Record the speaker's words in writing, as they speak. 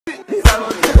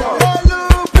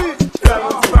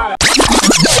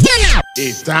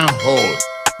A town hall.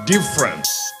 Different.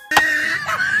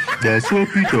 They say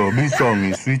Peter Obi's song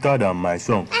is sweeter than my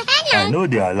song. I know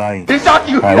they are lying.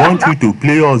 I want you to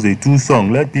play us a 2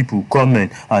 song. Let people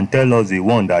comment and tell us the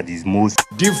one that is most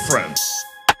different.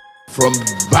 From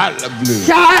Balablu.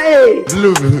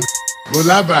 Blue.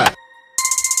 Bulaba.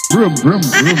 Brum, brum,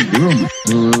 brum, brum.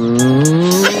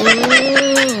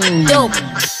 Dope.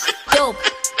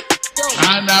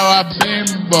 And our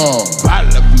symbol.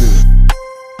 Balablu.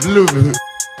 Blue.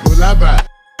 Bulaba.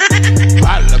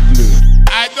 Balablu.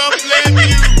 I don't blame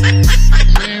you.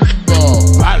 Symbol.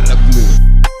 Balablu.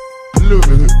 Blue.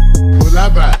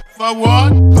 Bulaba. For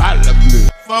what? Balablu.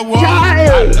 For what?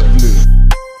 Balablu.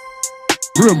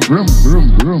 Brum, brum, brum,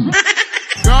 brum.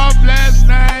 God bless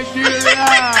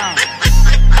Nigeria.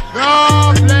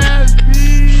 God bless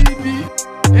BB,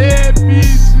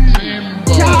 APC.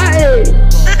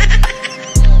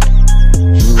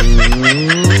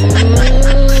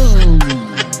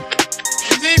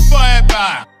 Is it forever?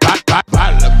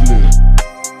 Balablu.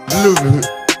 Blue.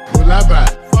 Bulaba.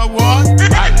 For what?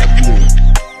 Balablu.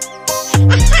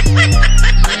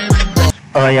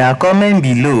 Oh yeah, comment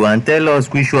below and tell us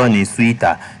which one is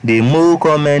sweeter. The more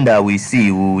comment that we see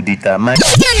will determine.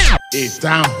 A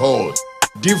town hall.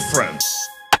 Different.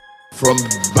 From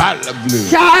Balablu.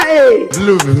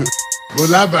 Blue.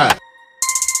 Bulaba.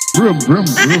 Brum, brum,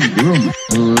 brum, brum.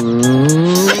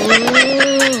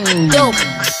 Dope.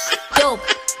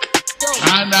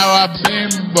 And our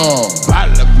symbol.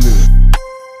 Balablu.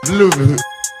 Blue.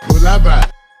 Bulaba.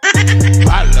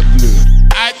 Balablu.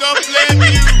 I don't blame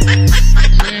you.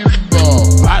 Symbol.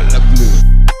 Balablu.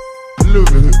 Blue.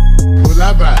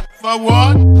 Bulaba. For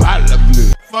what? Balablu.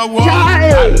 For what?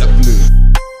 Balablu.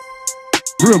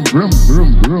 Brum, brum,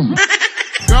 brum, brum.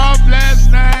 God bless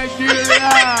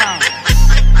Nigeria.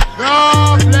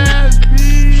 God bless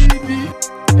BB,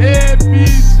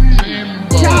 APC.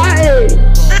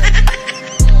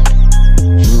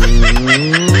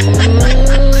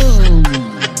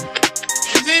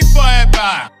 Is it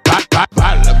forever?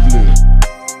 Balablu.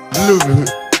 Blue.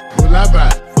 Bulaba.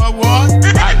 For what?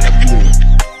 Balablu.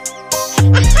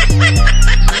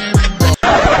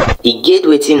 E get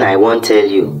wetin I wan tell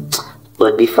you,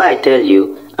 but before I tell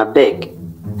you, abeg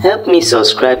help me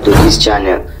subscribe to this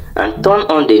channel and turn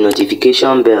on the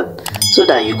notification bell so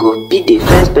that you go be the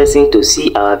first person to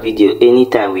see our video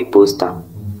anytime we post am.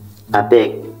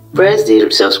 Abeg press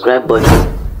the subscribe button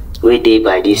wey dey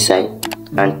by this side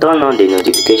and turn on the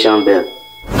notification bell.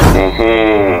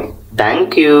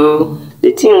 Thank you.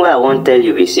 The thing wey I wan tell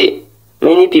you be say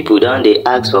many people don dey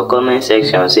ask for comment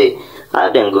section say how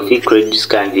dem go fit create this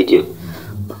kind video.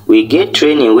 We get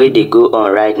training wey dey go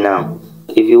on right now.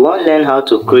 If you wan learn how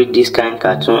to create this kind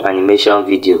cartoon animation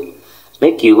video,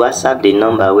 make you WhatsApp the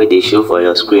number wey dey show for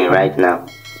your screen right now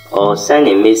or send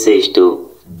a message to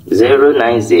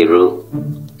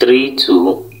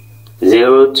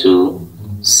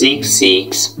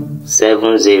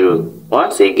 09032026670.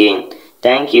 Once again,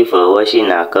 thank you for watching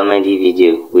our comedy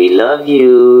video. We love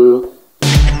you.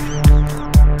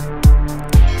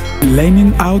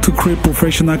 Learning how to create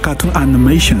professional cartoon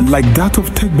animation like that of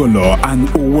Tegbolo and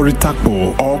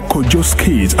Oworitakpo or Kojo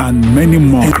Skate and many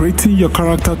more. And creating your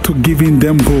character to giving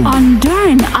them goals. And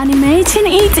then animating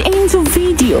it into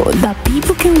video that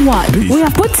people can watch. We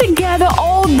have put together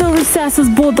all the resources,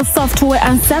 both the software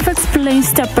and self-explained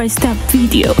step-by-step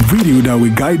video. Video that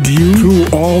will guide you through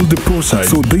all the process.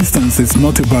 So distance is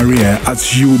not a barrier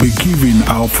as you will be given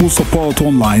our full support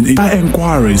online. If there are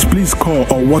inquiries, please call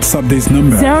or WhatsApp this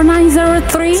number.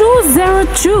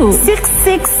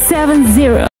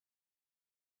 0903-202-6670.